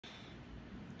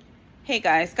Hey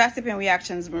guys, Gossiping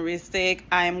Reactions Maristic.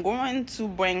 I am going to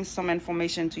bring some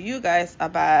information to you guys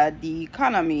about the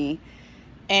economy.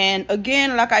 And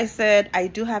again, like I said, I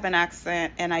do have an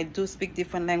accent and I do speak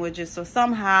different languages. So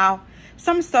somehow,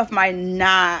 some stuff might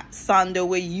not sound the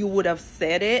way you would have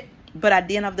said it. But at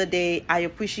the end of the day, I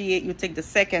appreciate you take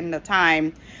the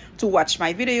time to watch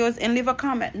my videos and leave a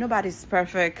comment. Nobody's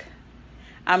perfect.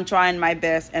 I'm trying my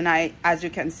best, and as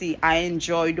you can see, I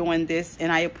enjoy doing this,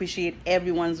 and I appreciate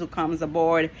everyone who comes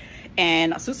aboard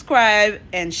and subscribe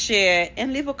and share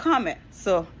and leave a comment.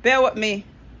 So bear with me.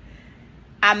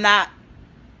 I'm not,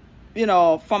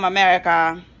 from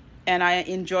America, and I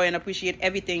enjoy and appreciate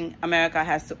everything America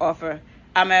has to offer.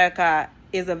 America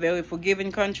is a very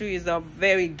forgiving country, is a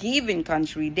very giving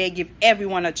country. They give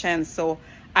everyone a chance, so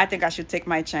I think I should take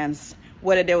my chance.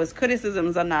 Whether there was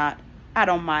criticisms or not, I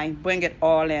don't mind. Bring it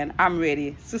all in. I'm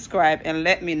ready. Subscribe and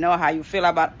let me know how you feel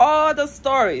about all the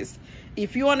stories.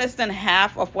 If you understand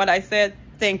half of what I said,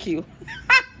 thank you.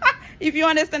 If you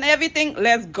understand everything,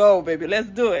 let's go, baby. Let's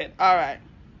do it. All right.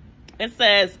 It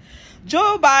says,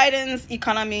 Joe Biden's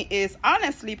economy is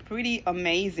honestly pretty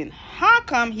amazing. How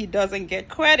come he doesn't get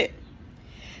credit?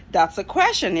 That's a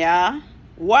question, yeah.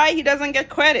 Why he doesn't get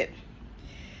credit?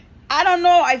 I don't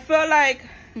know. I feel like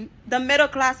the middle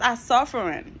class are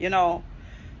suffering,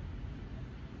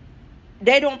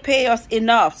 They don't pay us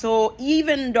enough. So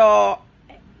even though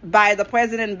by the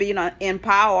president being in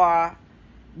power,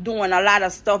 doing a lot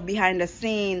of stuff behind the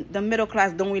scene, the middle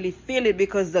class don't really feel it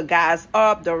because the gas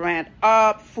up, the rent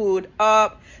up, food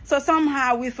up. So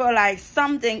somehow we feel like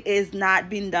something is not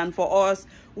being done for us.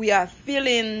 We are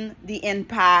feeling the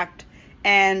impact.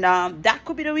 And that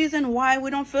could be the reason why we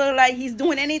don't feel like he's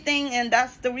doing anything. And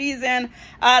that's the reason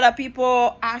other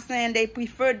people are saying they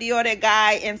prefer the other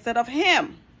guy instead of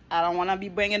him. I don't want to be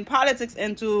bringing politics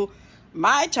into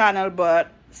my channel,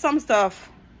 but some stuff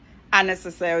are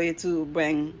necessary to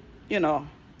bring, to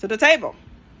the table.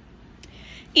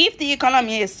 If the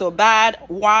economy is so bad,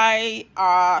 why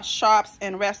are shops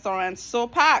and restaurants so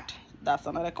packed? That's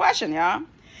another question, yeah.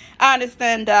 I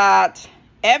understand that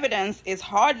evidence is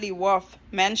hardly worth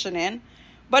mentioning,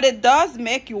 but it does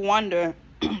make you wonder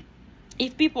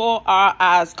if people are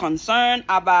as concerned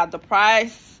about the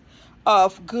price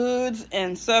of goods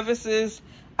and services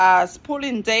as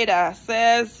polling data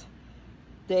says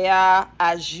they are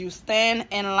as you stand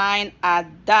in line at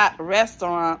that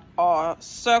restaurant or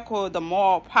circle the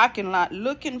mall parking lot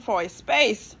looking for a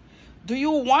space. Do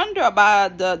you wonder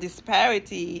about the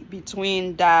disparity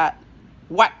between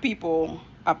what people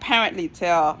apparently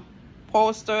tell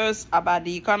posters about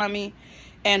the economy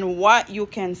and what you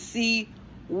can see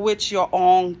with your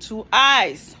own two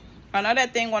eyes? Another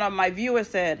thing one of my viewers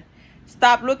said,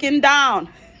 stop looking down.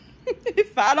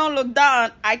 If I don't look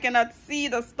down, I cannot see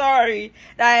the story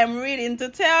that I am reading to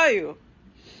tell you.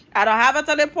 I don't have a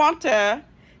teleprompter,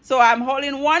 so I'm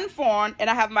holding one phone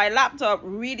and I have my laptop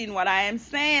reading what I am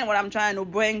saying, what I'm trying to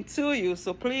bring to you.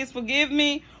 So please forgive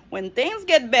me. When things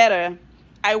get better,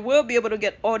 I will be able to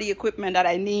get all the equipment that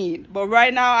I need. But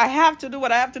right now, I have to do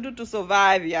what I have to do to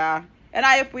survive, yeah. And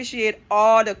I appreciate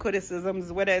all the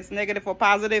criticisms, whether it's negative or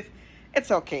positive.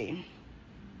 It's okay.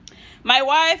 My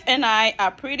wife and I are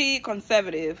pretty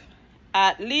conservative,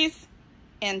 at least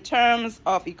in terms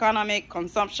of economic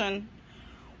consumption.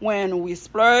 When we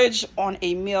splurge on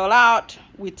a meal out,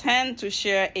 we tend to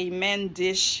share a main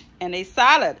dish and a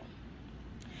salad.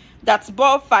 That's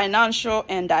both financial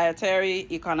and dietary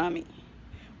economy.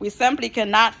 We simply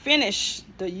cannot finish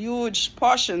the huge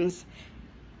portions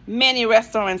many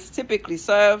restaurants typically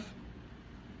serve.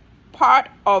 Part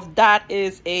of that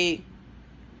is a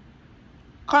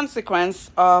consequence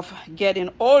of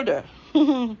getting older.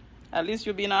 At least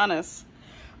you're being honest.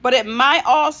 But it might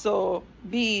also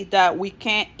be that we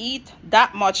can't eat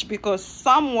that much because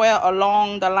somewhere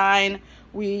along the line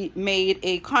we made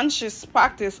a conscious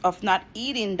practice of not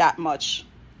eating that much.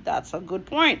 That's a good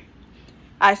point.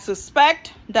 I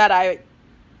suspect that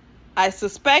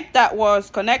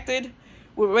was connected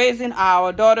with raising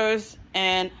our daughters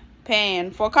and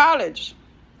paying for college.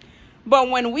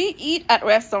 But when we eat at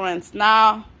restaurants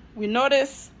now, we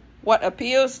notice what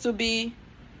appears to be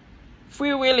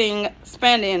freewheeling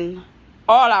spending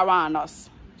all around us.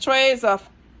 Trays of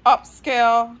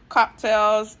upscale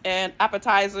cocktails and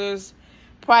appetizers,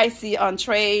 pricey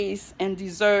entrees and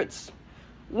desserts.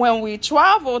 When we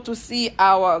travel to see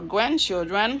our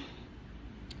grandchildren,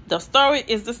 the story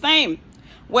is the same.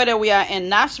 Whether we are in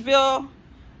Nashville,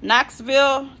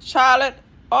 Knoxville, Charlotte,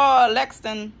 or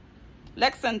Lexington,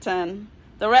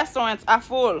 the restaurants are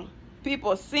full.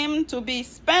 People seem to be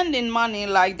spending money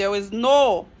like there is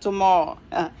no tomorrow.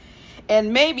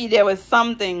 And maybe there was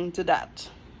something to that.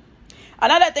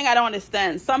 Another thing I don't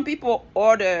understand, some people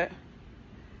order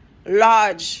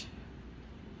large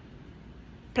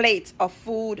plates of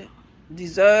food,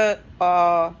 dessert,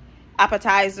 or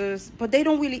appetizers, but they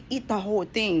don't really eat the whole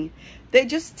thing. They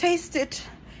just taste it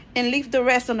and leave the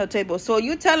rest on the table. So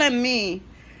you telling me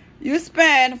you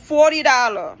spend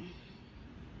 $40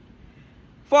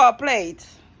 for a plate.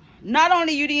 Not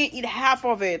only you didn't eat half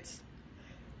of it,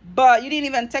 but you didn't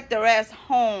even take the rest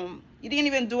home. You didn't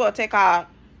even do a takeout.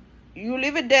 You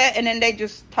leave it there and then they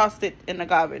just toss it in the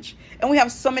garbage. And we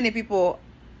have so many people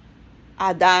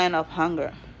are dying of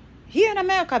hunger. Here in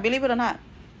America, believe it or not,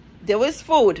 there is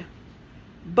food,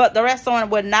 but the restaurant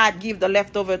will not give the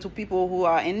leftover to people who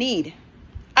are in need.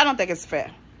 I don't think it's fair.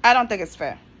 I don't think it's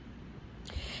fair.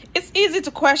 It's easy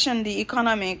to question the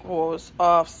economic woes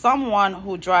of someone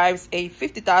who drives a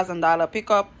 $50,000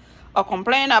 pickup or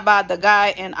complain about the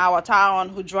guy in our town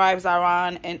who drives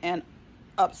around in an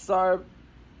absurd,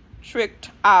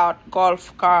 tricked-out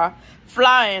golf car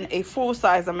flying a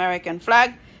full-size American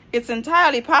flag. It's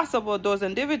entirely possible those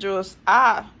individuals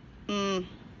are the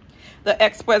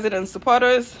ex-president's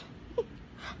supporters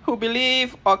who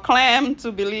believe or claim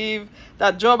to believe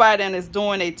that Joe Biden is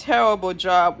doing a terrible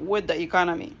job with the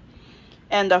economy.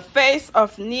 In the face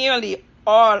of nearly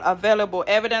all available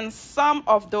evidence, some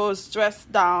of those dressed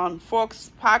down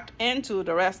folks packed into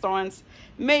the restaurants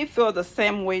may feel the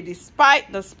same way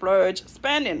despite the splurge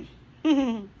spending.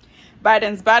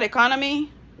 Biden's bad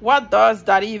economy? What does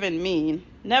that even mean?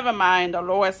 Never mind the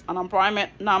lowest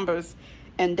unemployment numbers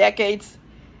in decades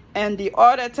and the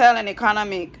other telling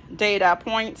economic data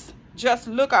points. Just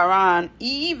look around.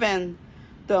 Even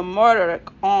the moderate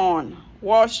on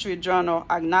Wall Street Journal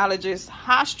acknowledges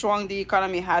how strong the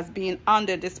economy has been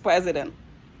under this president.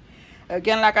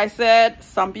 Again, like I said,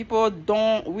 some people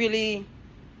don't really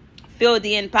feel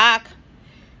the impact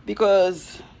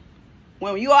because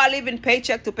when you are living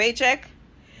paycheck to paycheck,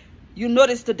 you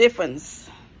notice the difference.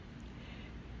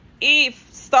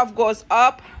 If stuff goes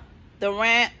up, the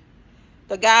rent,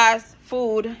 the gas,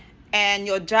 food, and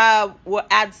your job will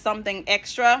add something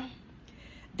extra,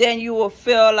 then you will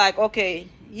feel like, okay,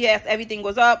 yes, everything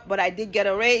goes up, but I did get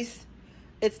a raise.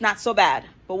 It's not so bad.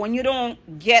 But when you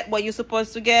don't get what you're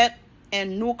supposed to get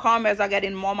and newcomers are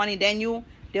getting more money than you,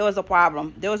 there was a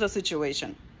problem. There was a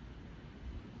situation.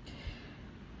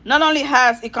 Not only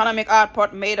has economic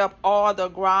output made up all the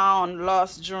ground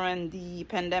lost during the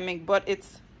pandemic, but it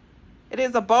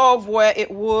is above where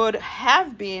it would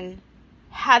have been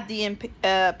had the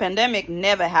pandemic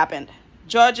never happened,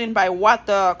 judging by what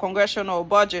the Congressional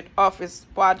Budget Office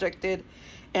projected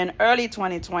in early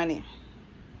 2020.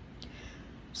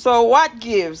 So what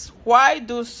gives? Why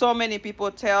do so many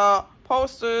people tell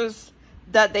posters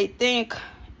that they think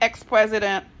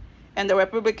ex-president and the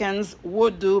Republicans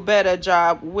would do a better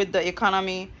job with the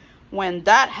economy when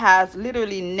that has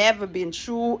literally never been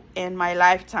true in my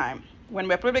lifetime? When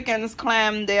Republicans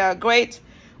claim they are great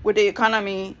with the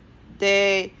economy,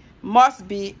 they must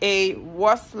be a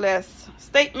worthless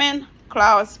statement,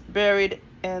 clouds buried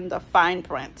in the fine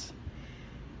print.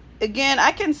 Again,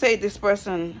 I can say this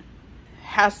person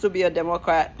has to be a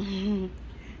Democrat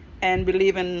and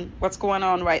believe in what's going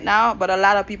on right now, but a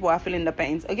lot of people are feeling the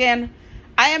pains. Again,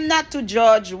 I am not to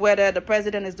judge whether the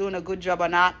president is doing a good job or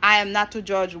not. I am not to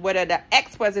judge whether the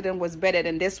ex-president was better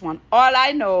than this one. All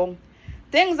I know,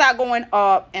 things are going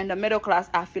up and the middle class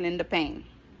are feeling the pain.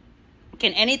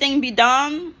 Can anything be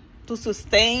done to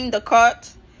sustain the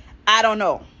cut? I don't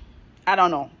know. I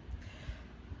don't know.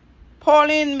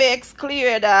 Polling makes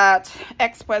clear that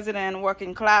ex-president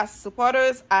working class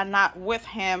supporters are not with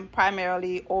him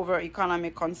primarily over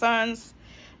economic concerns.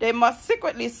 They must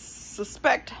secretly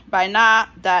suspect by now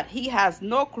that he has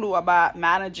no clue about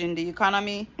managing the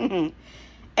economy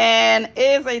and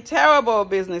is a terrible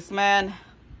businessman.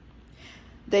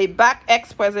 They back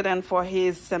ex-president for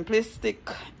his simplistic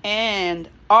and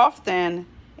often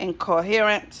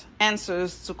incoherent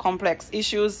answers to complex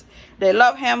issues. They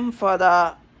love him for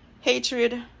the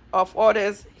hatred of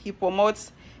others he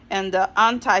promotes and the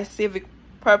anti-civic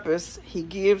purpose he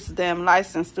gives them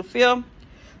license to feel.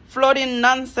 Floating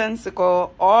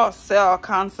nonsensical or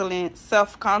self-counseling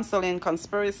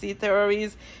conspiracy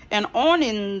theories and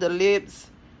owning the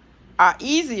libs are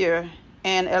easier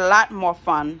and a lot more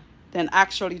fun than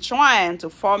actually trying to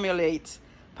formulate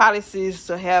policies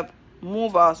to help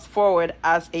move us forward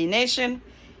as a nation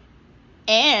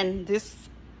and this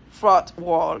fraught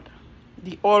world.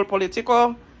 The old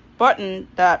political button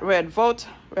that read vote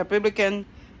Republican,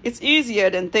 it's easier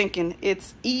than thinking.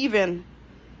 It's even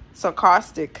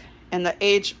sarcastic in the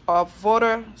age of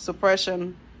voter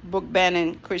suppression, book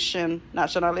banning, Christian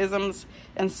nationalisms,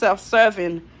 and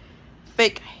self-serving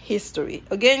fake history.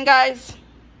 Again, guys,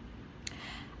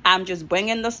 I'm just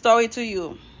bringing the story to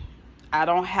you. I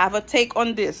don't have a take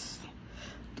on this.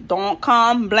 Don't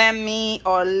come blame me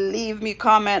or leave me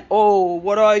comment, oh,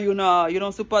 what are you now? You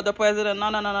don't support the president?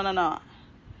 No.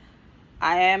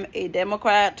 I am a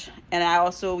Democrat, and I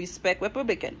also respect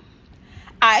Republican.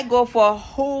 I go for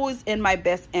who's in my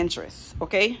best interest,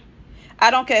 okay? I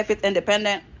don't care if it's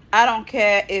independent. I don't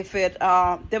care if it's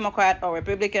Democrat or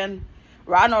Republican.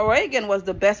 Ronald Reagan was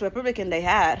the best Republican they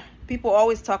had. People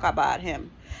always talk about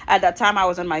him. At that time, I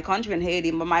was in my country in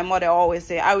Haiti, but my mother always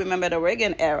say, I remember the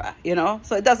Reagan era, you know?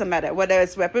 So it doesn't matter whether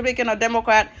it's Republican or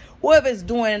Democrat. Whoever is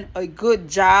doing a good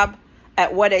job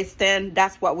at where they stand,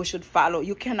 that's what we should follow.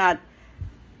 You cannot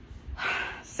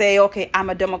say, okay, I'm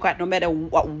a Democrat no matter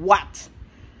what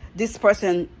this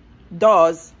person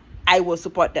does, I will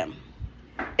support them.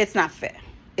 It's not fair.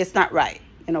 It's not right.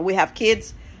 You know, we have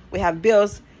kids, we have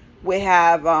bills, we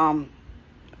have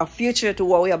a future to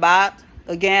worry about.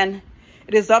 Again,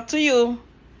 it is up to you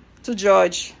to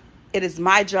judge. It is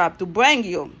my job to bring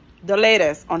you the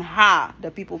latest on how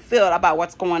the people feel about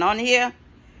what's going on here.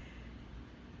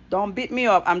 Don't beat me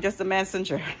up. I'm just a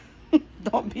messenger.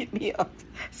 Don't beat me up.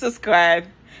 Subscribe.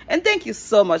 And thank you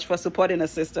so much for supporting a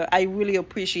sister. I really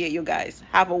appreciate you guys.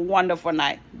 Have a wonderful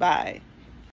night. Bye.